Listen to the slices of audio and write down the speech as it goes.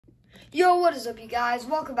Yo, what is up, you guys?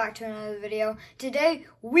 Welcome back to another video. Today,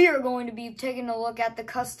 we are going to be taking a look at the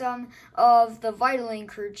custom of the Vitoline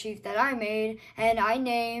crew chief that I made, and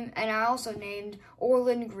I also named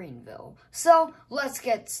Orlin Greenville. So, let's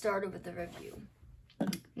get started with the review.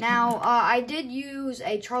 Now, I did use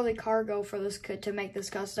a Charlie Cargo for this to make this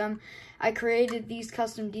custom. I created these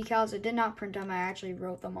custom decals. I did not print them. I actually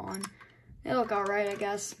wrote them on. They look alright, I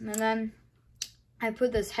guess. And then I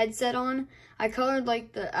put this headset on. I colored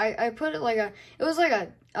like I put it like it was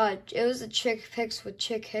a Chick Picks with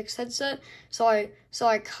Chick Hicks headset. So I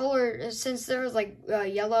colored, since there was like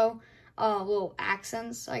yellow little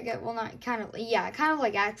accents. Kind of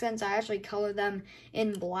like accents. I actually colored them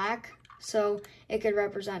in black, so it could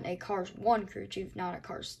represent a Cars 1 crew chief, not a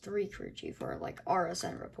Cars 3 crew chief, or like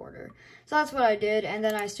RSN reporter. So that's what I did, and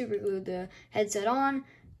then I super glued the headset on.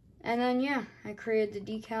 And then, yeah, I created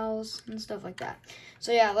the decals and stuff like that.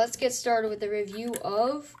 So, yeah, let's get started with the review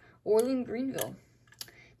of Orlin Greenville.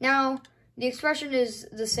 Now, the expression is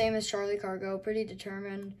the same as Charlie Cargo, pretty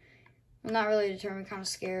determined. Well, not really determined, kind of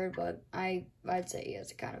scared, but I'd say he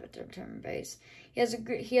has a kind of a determined base. He has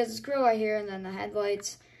his grill right here, and then the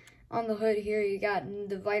headlights. On the hood here, you got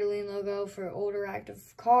the Vitoline logo for older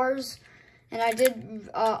active cars. And I did,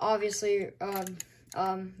 obviously,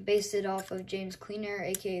 based it off of James Clean Air,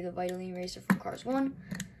 aka the Vitoline racer from Cars 1.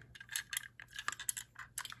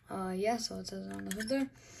 Yeah, so it says on the hood there.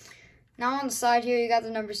 Now on the side here, you got the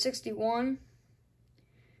number 61.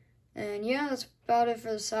 And yeah, that's about it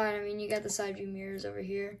for the side. I mean, you got the side view mirrors over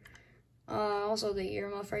here. Also the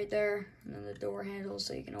earmuff right there. And then the door handles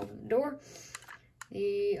so you can open the door.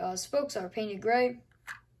 The spokes are painted gray.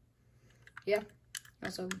 Yeah,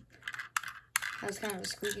 also has kind of a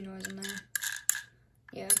squeaky noise in there.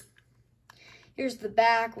 Yeah. Here's the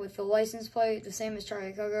back with the license plate, the same as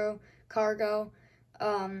Charlie Cargo,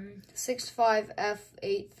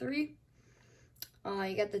 65F83.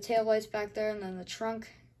 You got the tail lights back there, and then the trunk,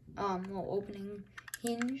 little opening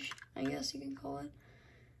hinge, I guess you can call it.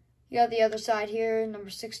 You got the other side here, number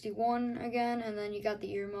 61 again, and then you got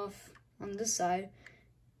the earmuff on this side,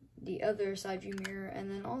 the other side view mirror,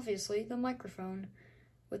 and then obviously the microphone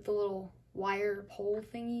with the little wire pole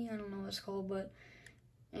thingy. I don't know what it's called, but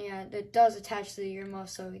yeah, it does attach to the earmuff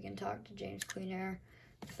so we can talk to James Clean Air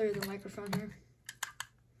through the microphone here.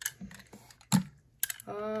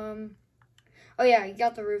 Oh yeah, you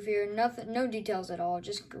got the roof here. No details at all,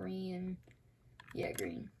 just green. Yeah,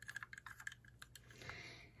 green.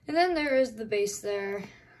 And then there is the base there.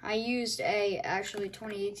 I used actually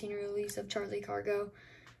 2018 release of Charlie Cargo,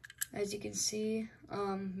 as you can see,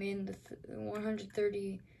 made in the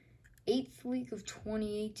 138th week of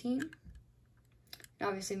 2018.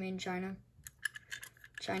 Obviously made in China.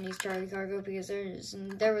 Chinese Charlie Cargo, because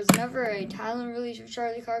there was never a Thailand release of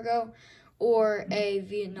Charlie Cargo or a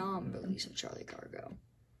Vietnam release of Charlie Cargo.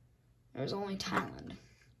 There was only Thailand.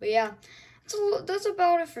 But yeah, that's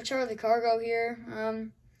about it for Charlie Cargo here.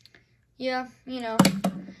 Yeah, you know,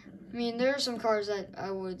 I mean, there are some cars that I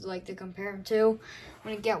would like to compare him to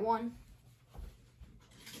when I get one.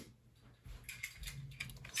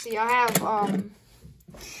 See, I have,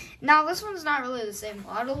 now, this one's not really the same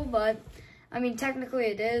model, but, I mean, technically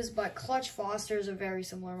it is, but Clutch Foster is a very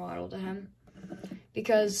similar model to him.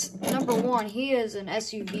 Because, number one, he is an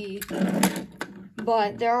SUV,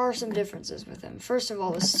 but there are some differences with him. First of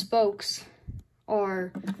all, the spokes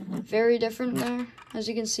are very different there, as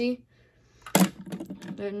you can see.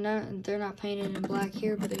 They're not painted in black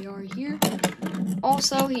here, but they are here.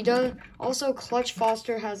 Also, Clutch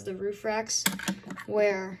Foster has the roof racks,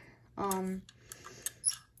 where,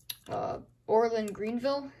 Orlin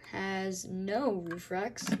Greenville has no roof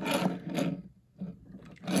racks,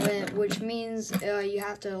 which means you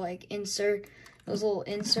have to like insert those little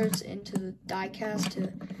inserts into the diecast to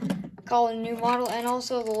call it a new model, and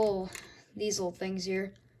also these little things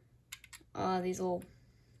here, I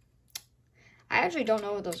actually don't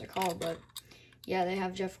know what those are called, but yeah, they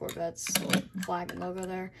have Jeff Corvette's flag and logo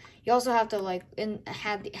there. You also have to like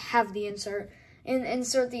have the insert.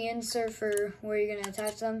 Insert the insert for where you're going to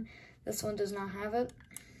attach them. This one does not have it.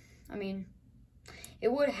 I mean,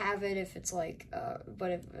 it would have it if it's like, but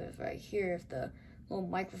if right here, if the little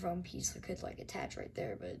microphone piece could like attach right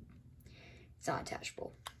there, but it's not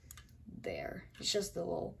attachable there. It's just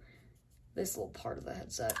this little part of the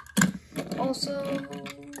headset. Also,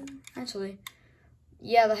 actually,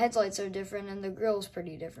 yeah, the headlights are different, and the grill is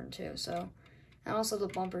pretty different too, so. And also the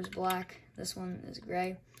bumper's black. This one is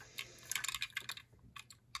gray.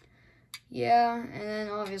 Yeah, and then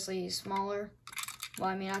obviously he's smaller. Well,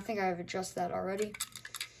 I mean, I think I've addressed that already.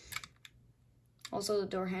 Also, the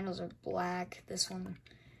door handles are black. This one,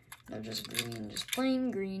 they're just green, just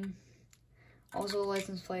plain green. Also, the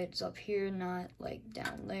license plate is up here, not like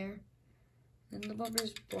down there. And the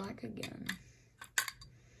bumper's black again.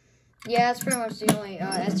 Yeah, that's pretty much the only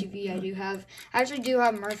SUV I do have. I actually do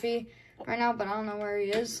have Murphy right now, but I don't know where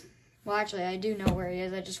he is. Well, actually, I do know where he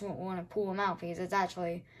is. I just won't want to pull him out because it's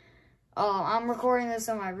actually... I'm recording this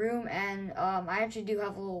in my room, and I actually do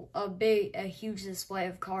have a huge display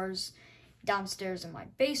of cars downstairs in my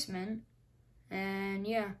basement. And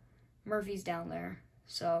yeah, Murphy's down there,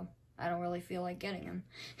 so I don't really feel like getting him.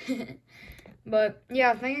 But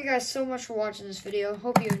yeah, thank you guys so much for watching this video.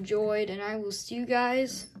 Hope you enjoyed, and I will see you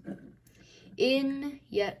guys in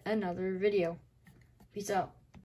yet another video. Peace out.